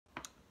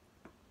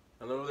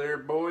Hello there,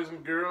 boys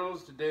and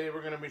girls. Today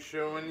we're going to be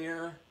showing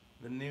you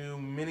the new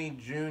Mini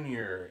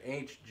Junior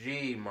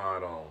HG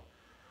model.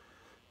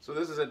 So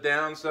this is a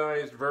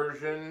downsized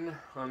version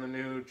on the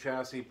new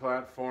chassis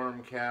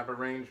platform cab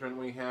arrangement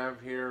we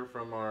have here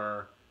from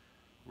our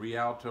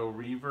Rialto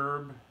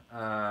Reverb.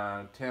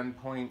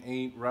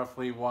 10.8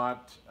 roughly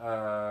watt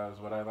is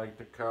what I like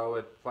to call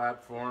it,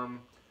 platform.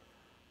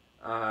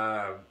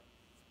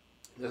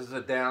 This is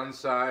a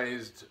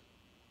downsized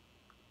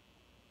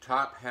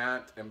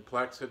TopHat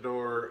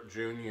Emplexador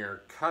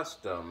Junior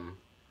Custom,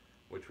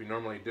 which we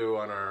normally do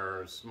on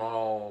our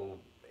small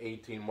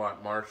 18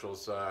 watt Marshall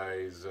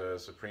size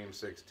Supreme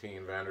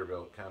 16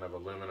 Vanderbilt kind of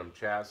aluminum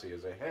chassis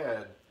as a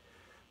head.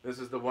 This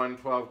is the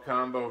 112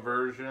 combo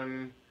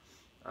version.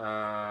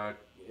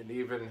 It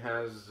even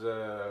has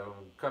a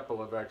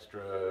couple of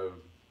extra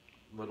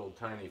little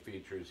tiny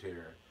features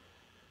here.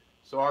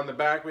 So on the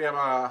back we have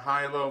a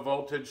high-low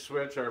voltage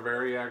switch, our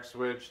Variac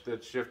switch,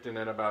 that's shifting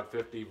at about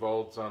 50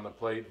 volts on the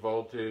plate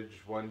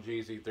voltage, 1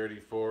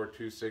 GZ34,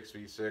 2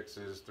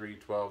 6V6s, 3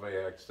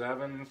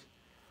 12AX7s.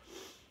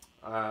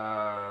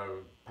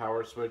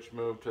 Power switch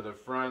moved to the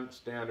front,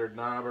 standard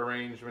knob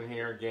arrangement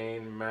here,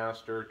 gain,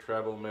 master,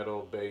 treble,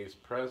 middle, bass,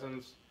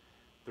 presence.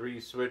 3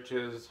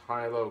 switches,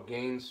 high-low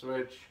gain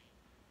switch,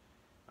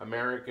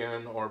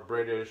 American or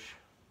British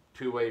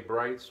 2-way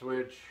bright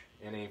switch,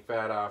 and a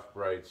fat-off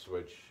bright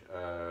switch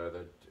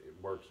that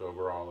works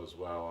overall as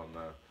well on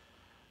the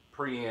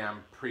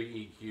preamp,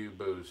 pre-EQ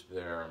boost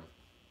there.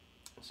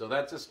 So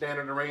that's a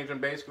standard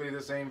arrangement, basically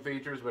the same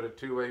features, but a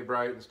 2-way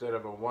bright instead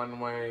of a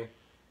 1-way,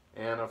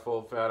 and a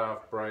full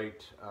fat-off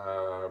bright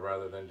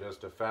rather than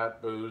just a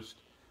fat boost,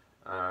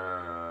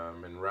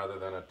 and rather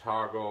than a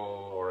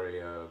toggle or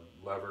a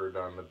levered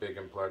on the big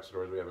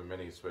Emplexadors, we have a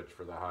mini switch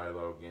for the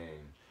high-low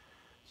gain.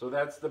 So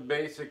that's the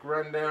basic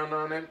rundown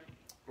on it.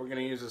 We're going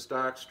to use a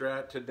stock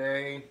strat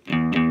today,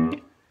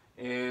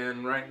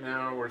 and right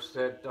now we're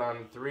set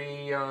on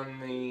 3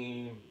 on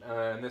the,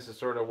 and this is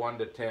sort of 1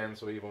 to 10,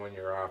 so even when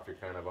you're off you're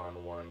kind of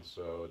on 1,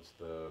 so it's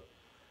the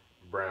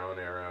Brown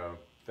era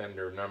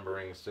Fender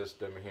numbering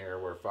system here,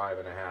 where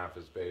 5.5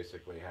 is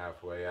basically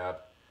halfway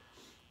up.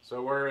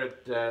 So we're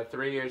at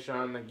 3-ish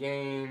on the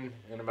gain,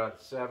 and about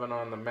 7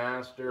 on the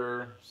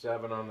master,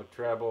 7 on the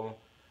treble,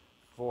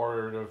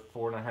 4 to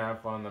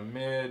 4.5 on the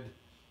mid,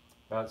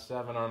 about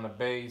 7 on the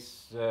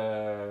bass,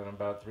 and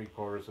about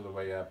 3/4 of the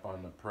way up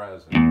on the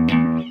present.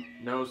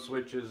 No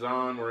switches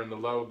on, we're in the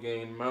low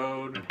gain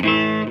mode.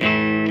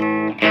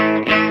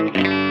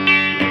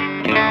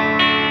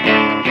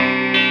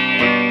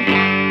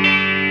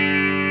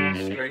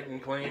 Straight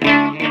and clean.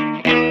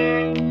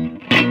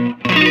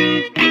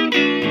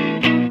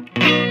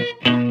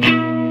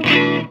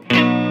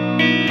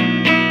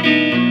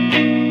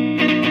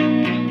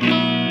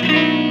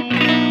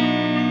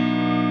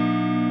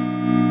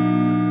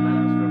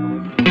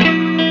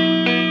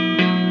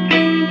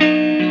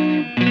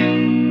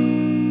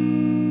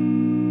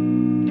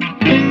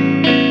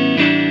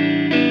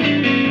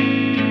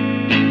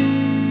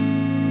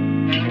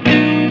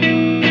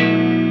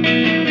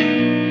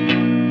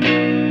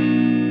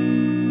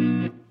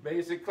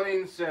 Basic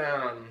clean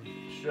sound.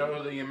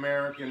 Show the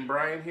American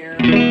bright here.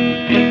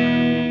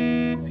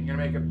 You're gonna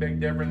make a big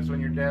difference when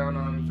you're down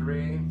on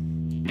 3.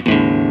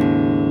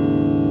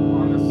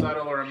 On the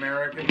subtler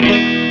American.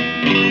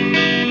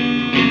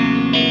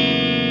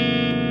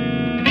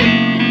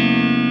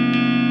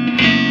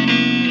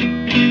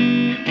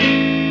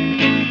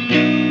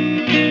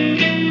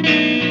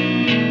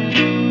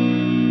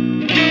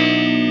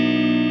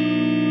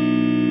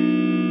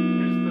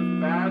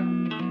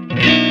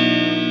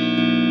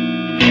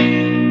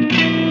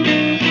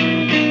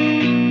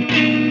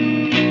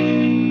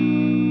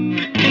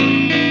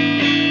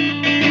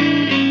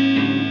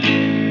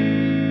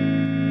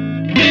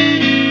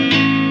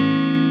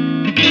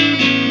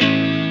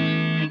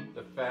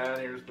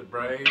 Here's the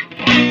bright.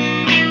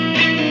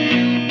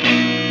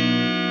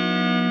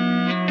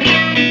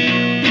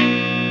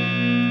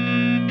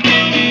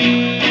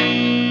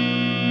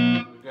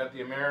 We've got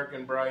the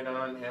American bright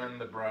on and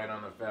the bright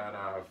on the fat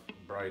off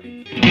bright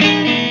EQ.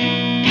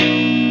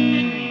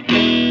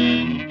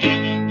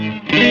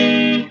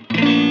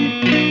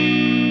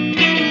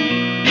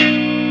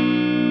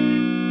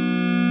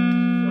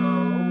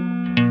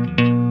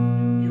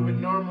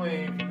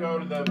 Go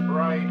to the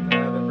bright,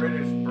 the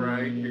British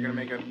bright, you're going to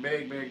make a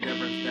big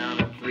difference down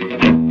at 3.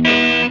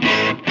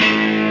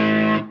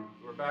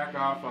 We're back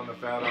off on the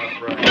fat off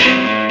bright.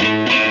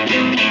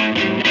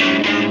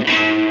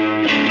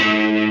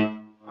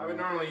 I would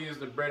normally use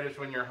the British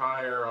when you're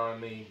higher on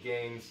the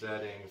gain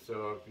setting,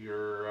 so if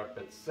you're up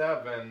at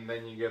 7,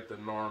 then you get the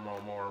normal,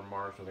 more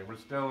Marshall thing. We're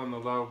still in the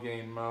low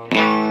gain mode.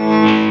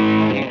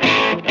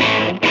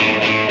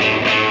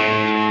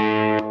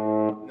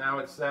 Now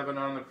it's 7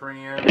 on the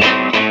preamp,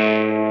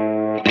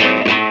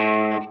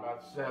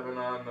 about 7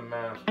 on the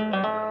master.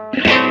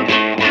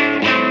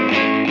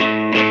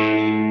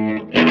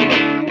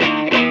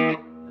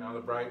 Now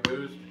the bright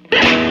boost.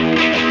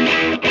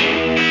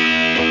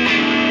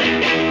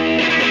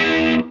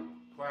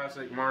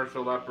 classic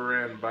Marshall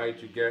upper end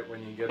bite you get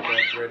when you get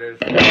that British.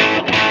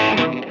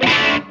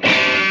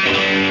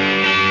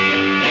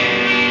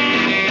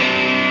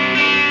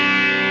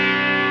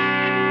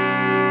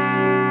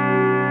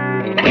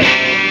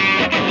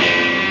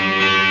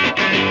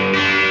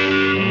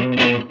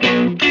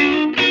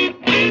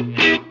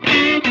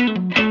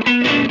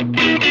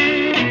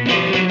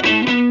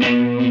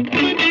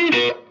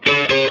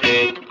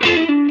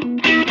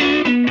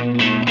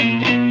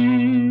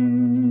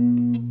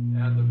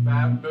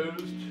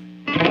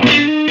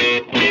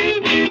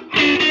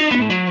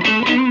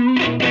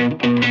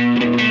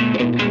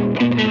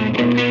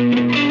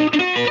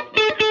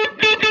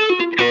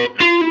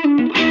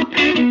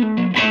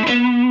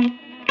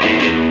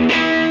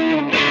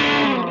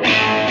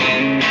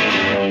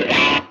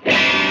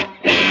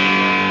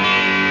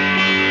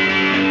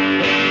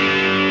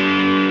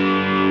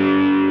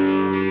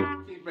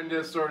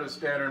 Just sort of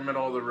standard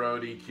middle of the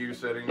road EQ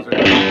settings. Down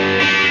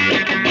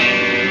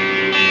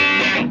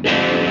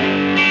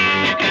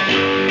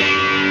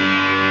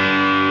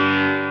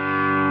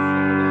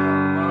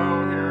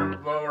low here,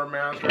 lower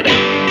master.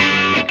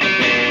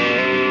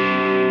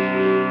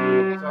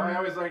 So I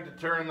always like to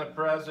turn the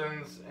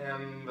presence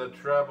and the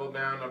treble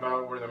down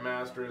about where the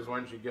master is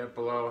once you get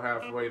below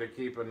halfway to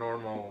keep a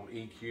normal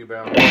EQ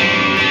balance.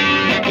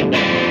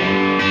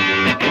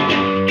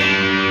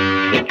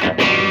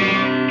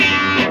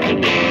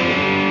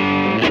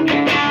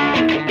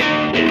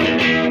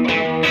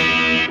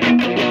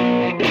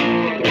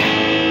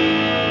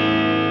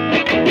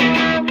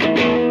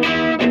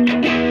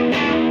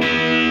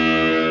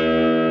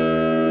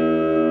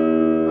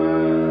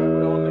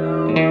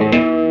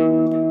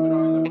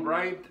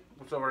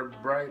 So we're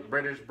bright,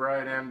 British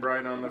bright and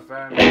bright on the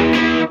fat. Take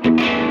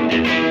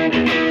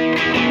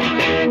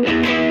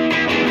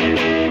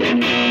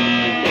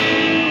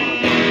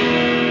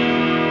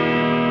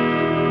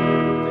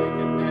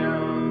it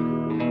down.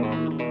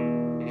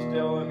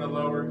 Still in the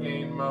lower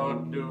gain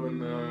mode, doing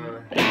the...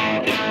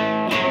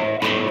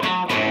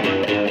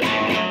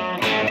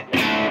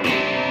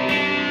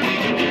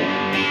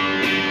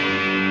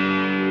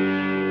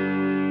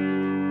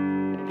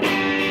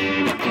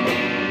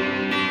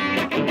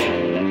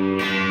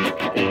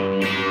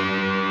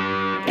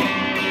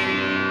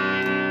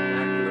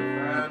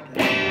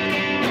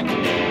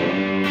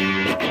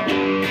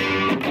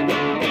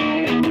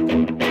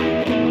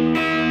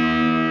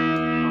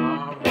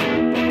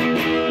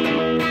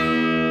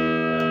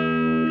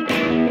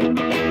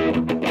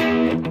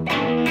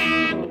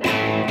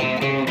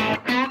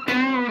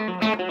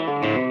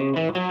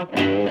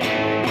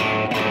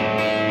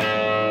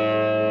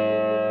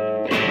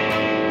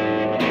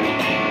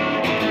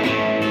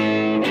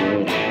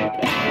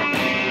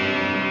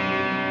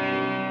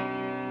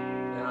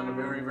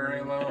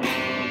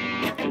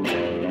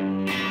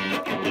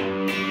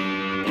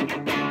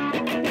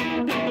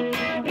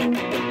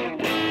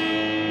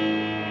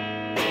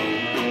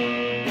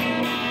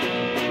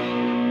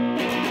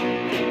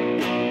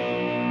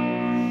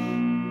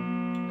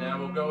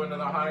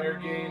 Higher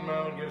gain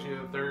mode gives you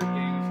the third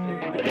gain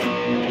stage.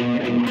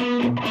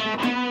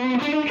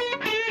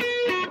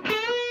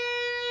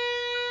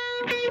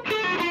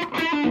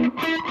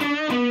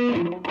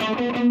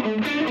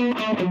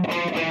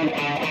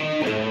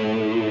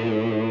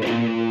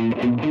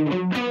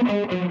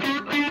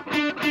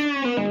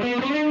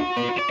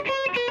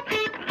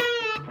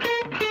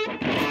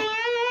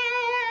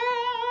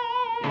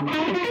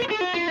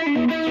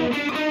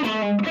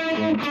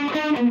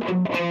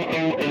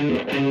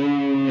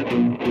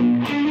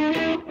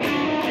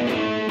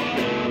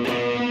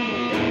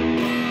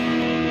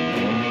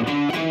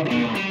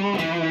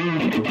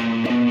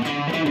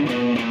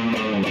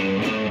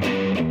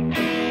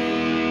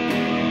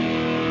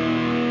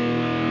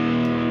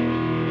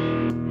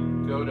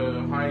 Go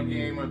to high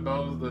gain with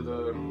both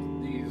of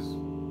these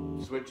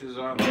switches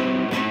on.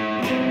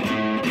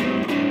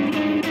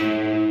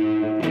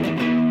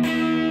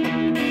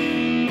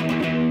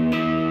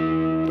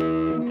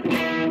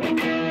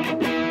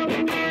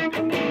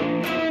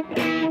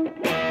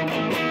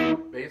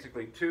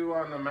 Basically 2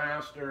 on the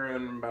master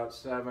and about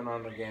 7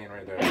 on the gain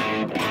right there.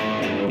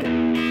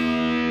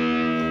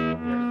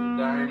 There's the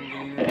dime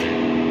gain.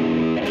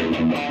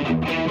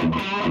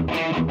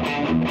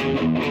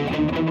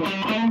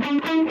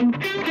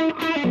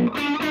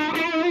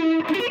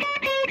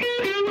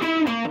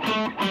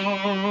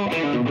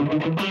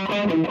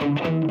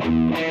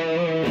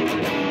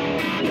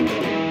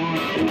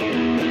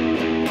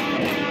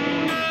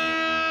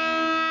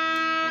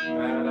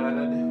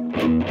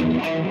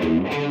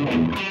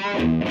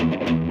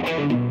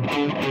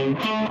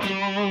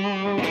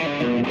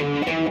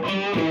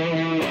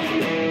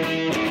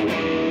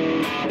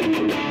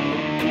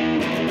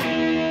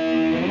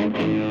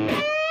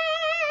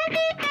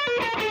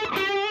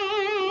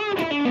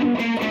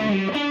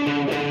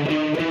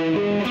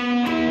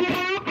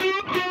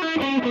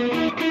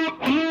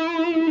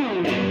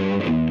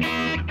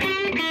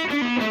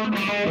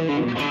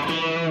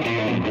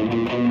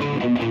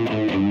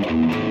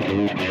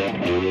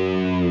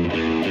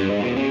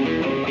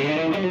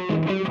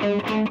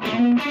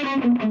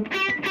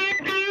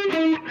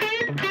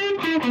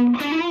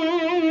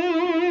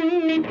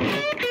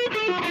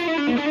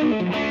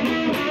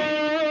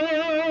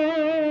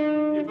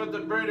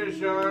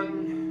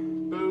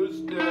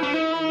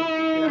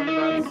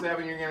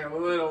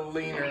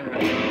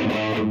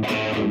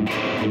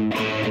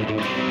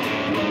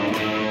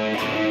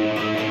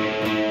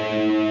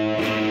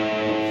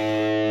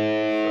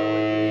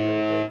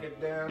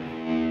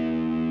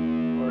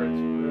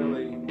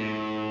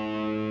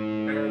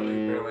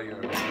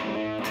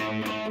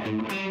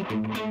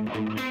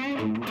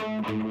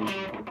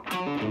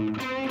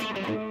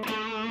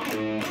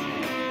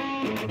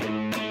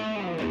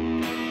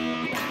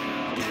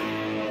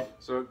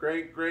 So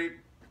great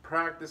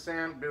practice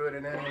amp, do it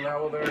at any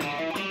level there.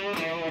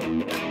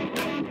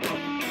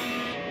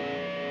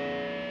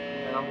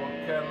 Now we'll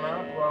come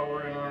up while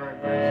we're in our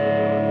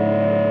aggressive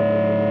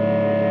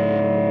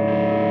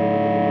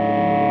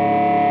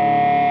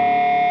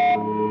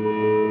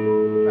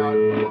about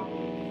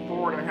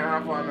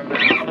 4.5 on the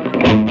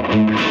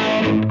master.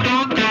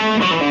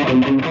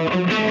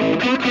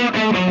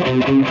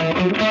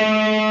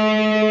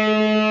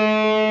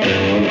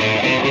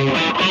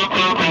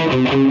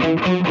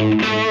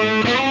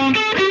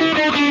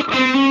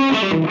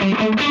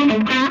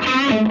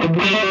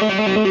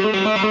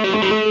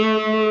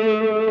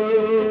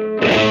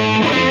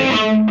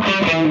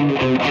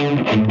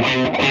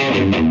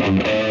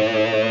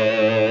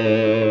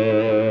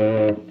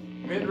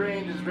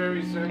 Mid-range is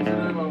very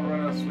sensitive. I'll run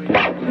a sweep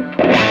over that.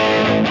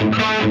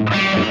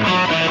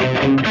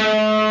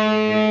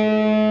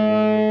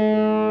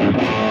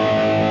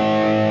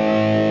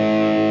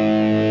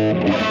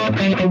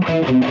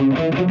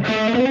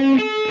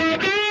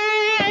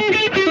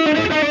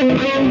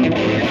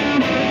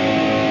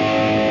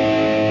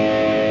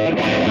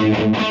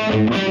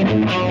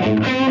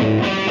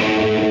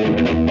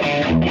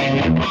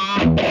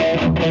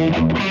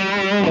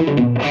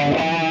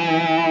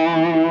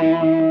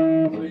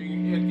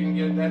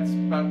 That's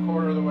about a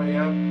quarter of the way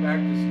up, back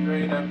to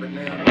straight up and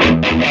down.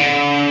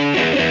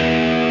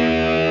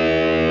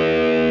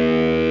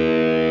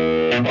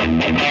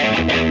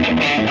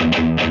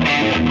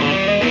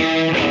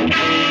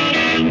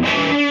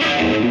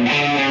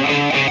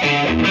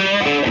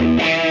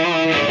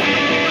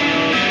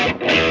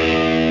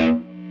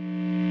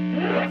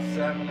 About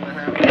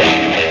 7.5.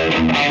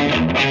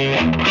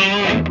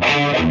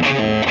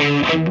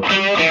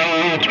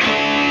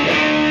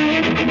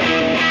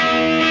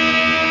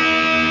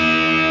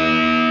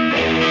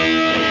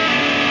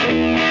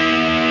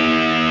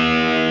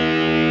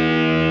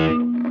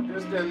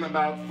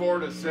 About 4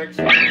 to 6.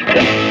 There's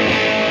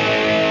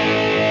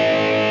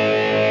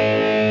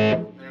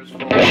 4.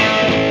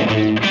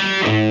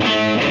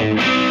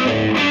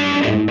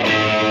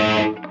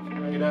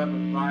 Straight up at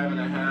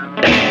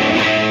 5.5.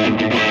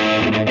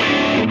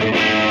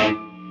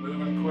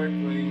 Moving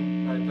quickly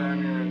by the time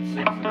you're at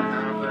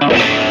 6.5 there.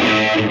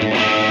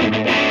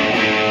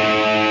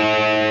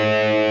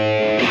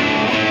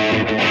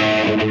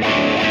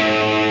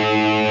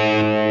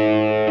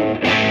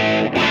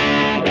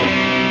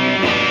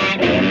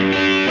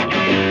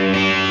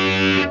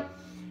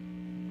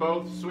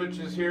 Both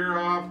switches here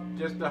off,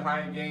 just a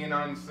high gain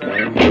on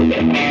 7. Drop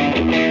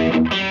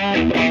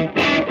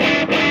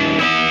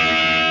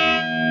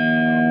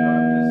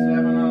to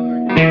 7 on the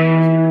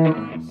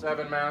master.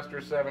 7 master,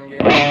 7 gain.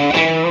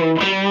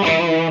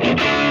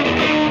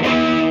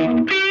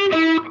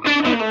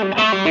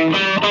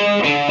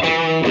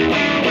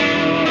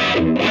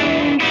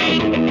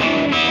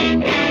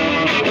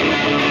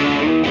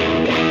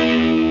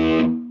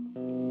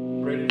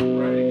 British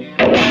right again.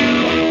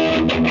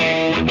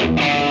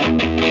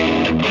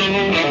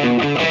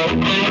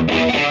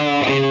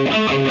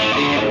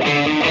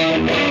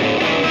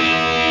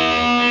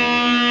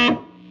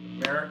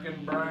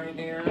 Brine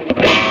here.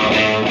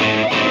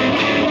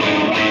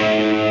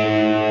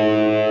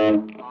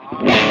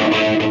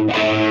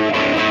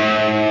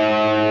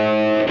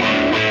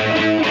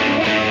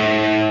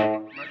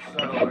 Much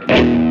subtler.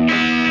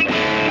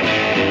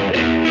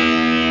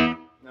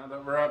 Now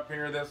that we're up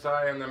here this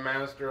high in the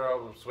master,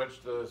 I'll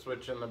switch the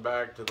switch in the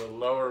back to the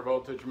lower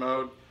voltage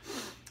mode.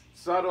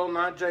 Subtle,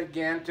 not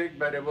gigantic,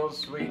 but it will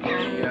sweeten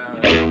the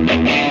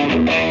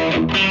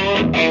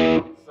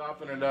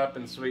soften it up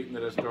and sweeten the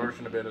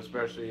distortion a bit,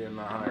 especially in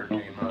the higher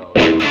gain mode.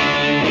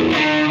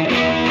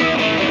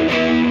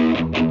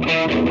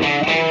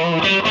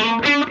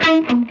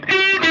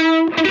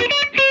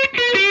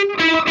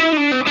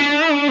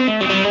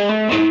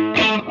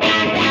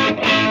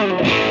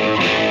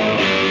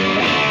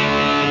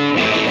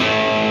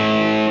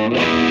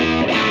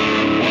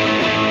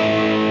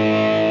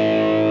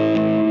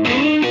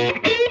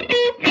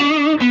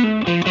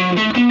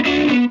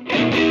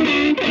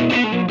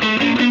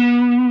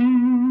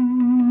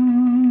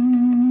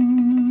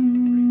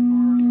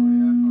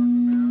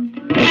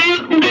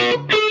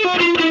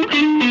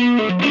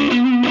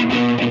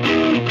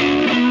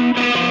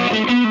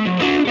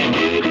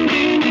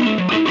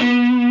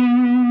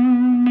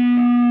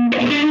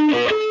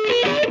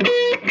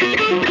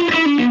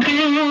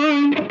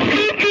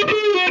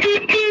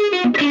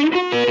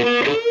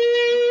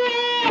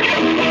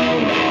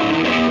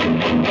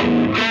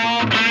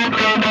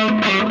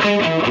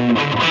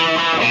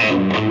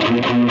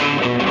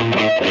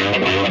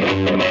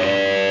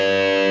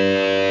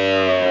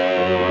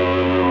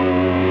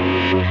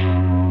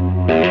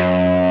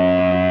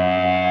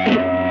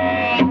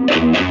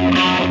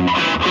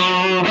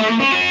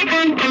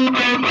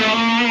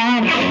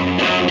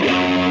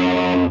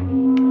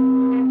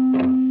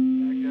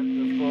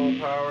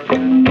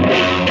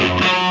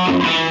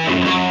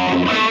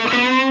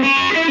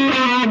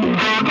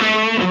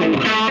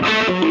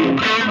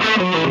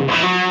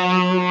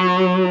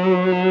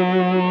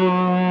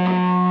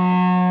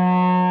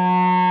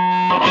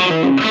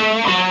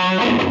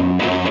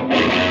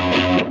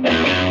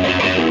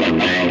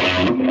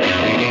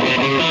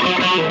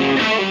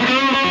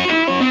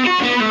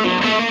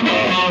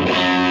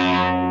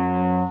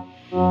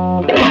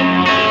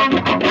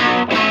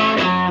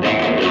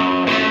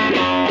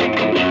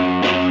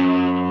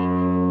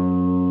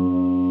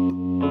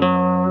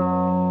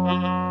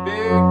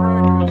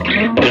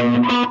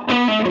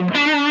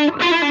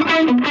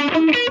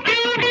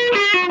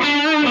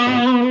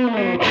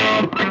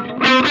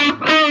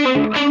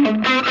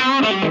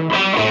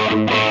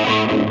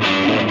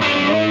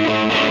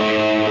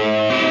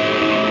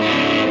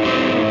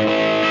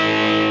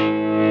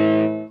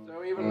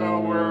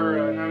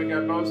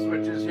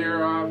 Switches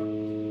here off,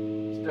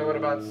 still at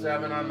about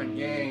 7 on the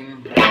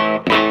gain,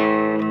 and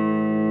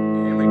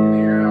we can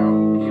hear how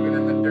even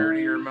in the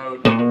dirtier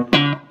mode.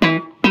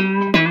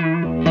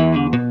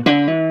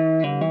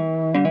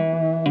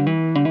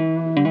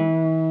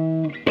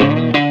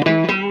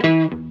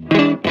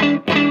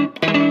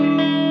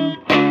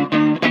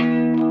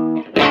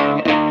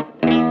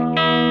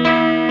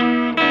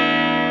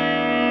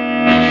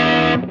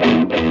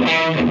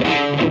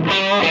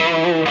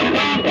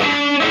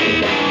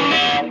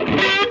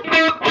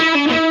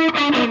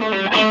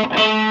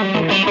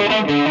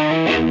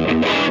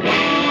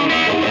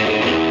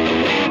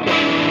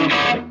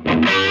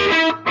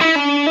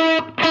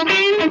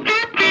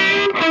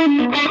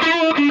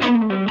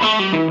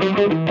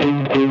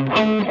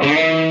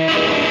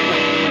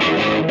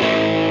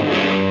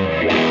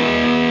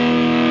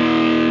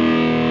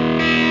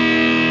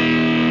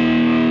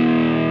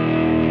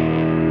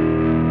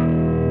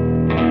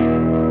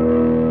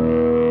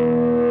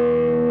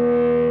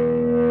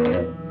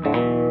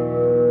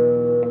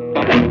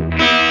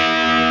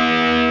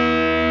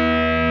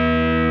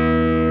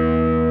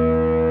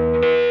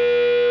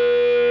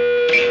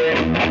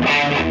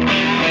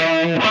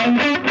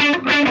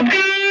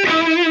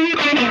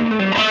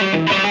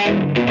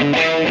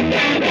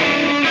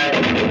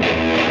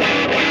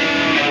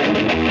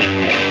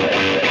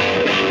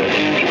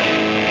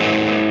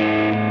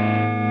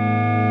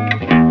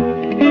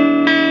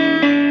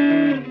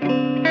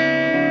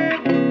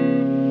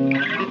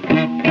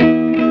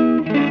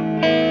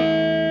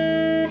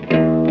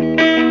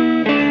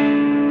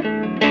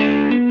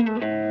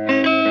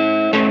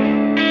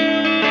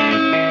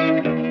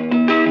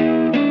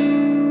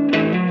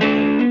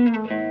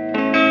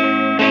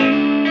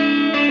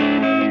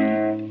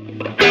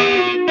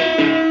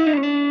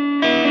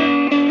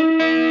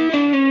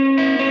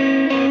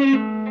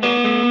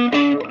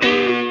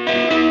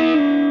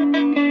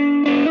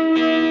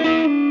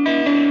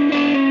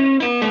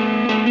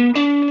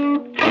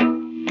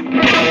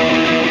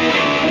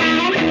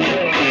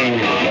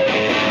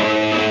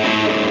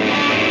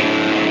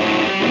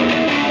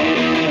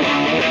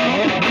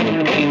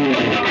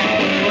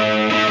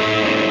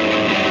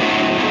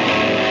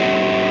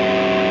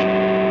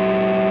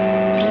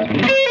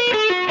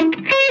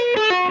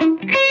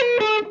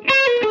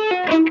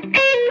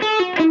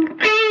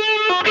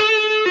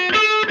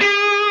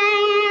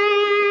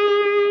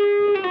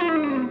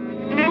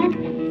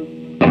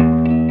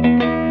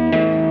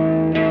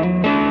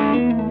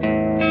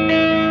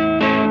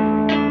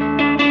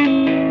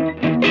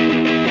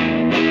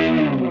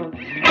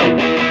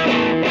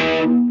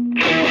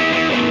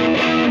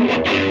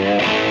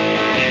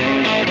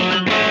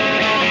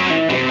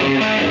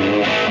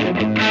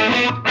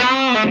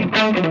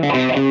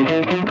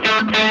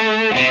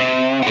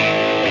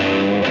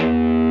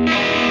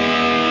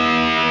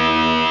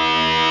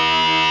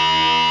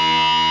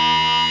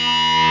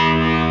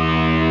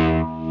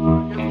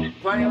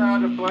 Playing out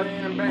to play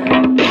in a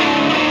band.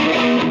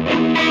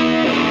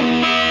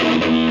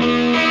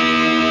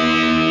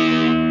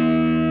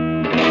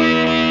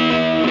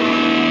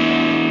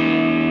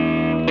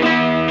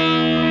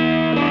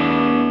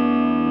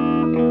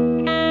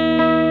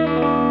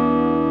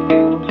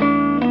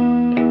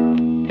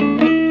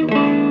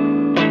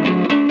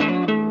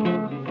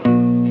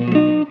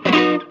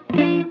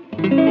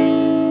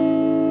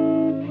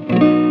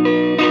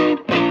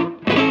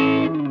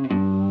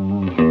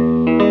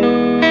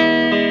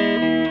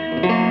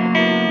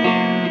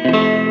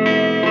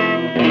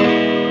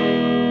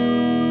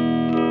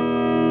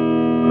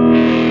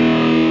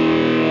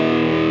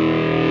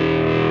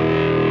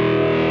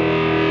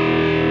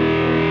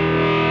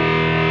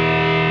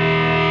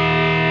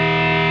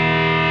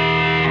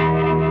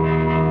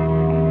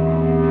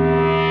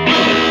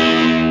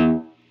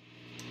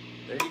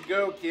 There you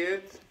go,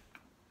 kids.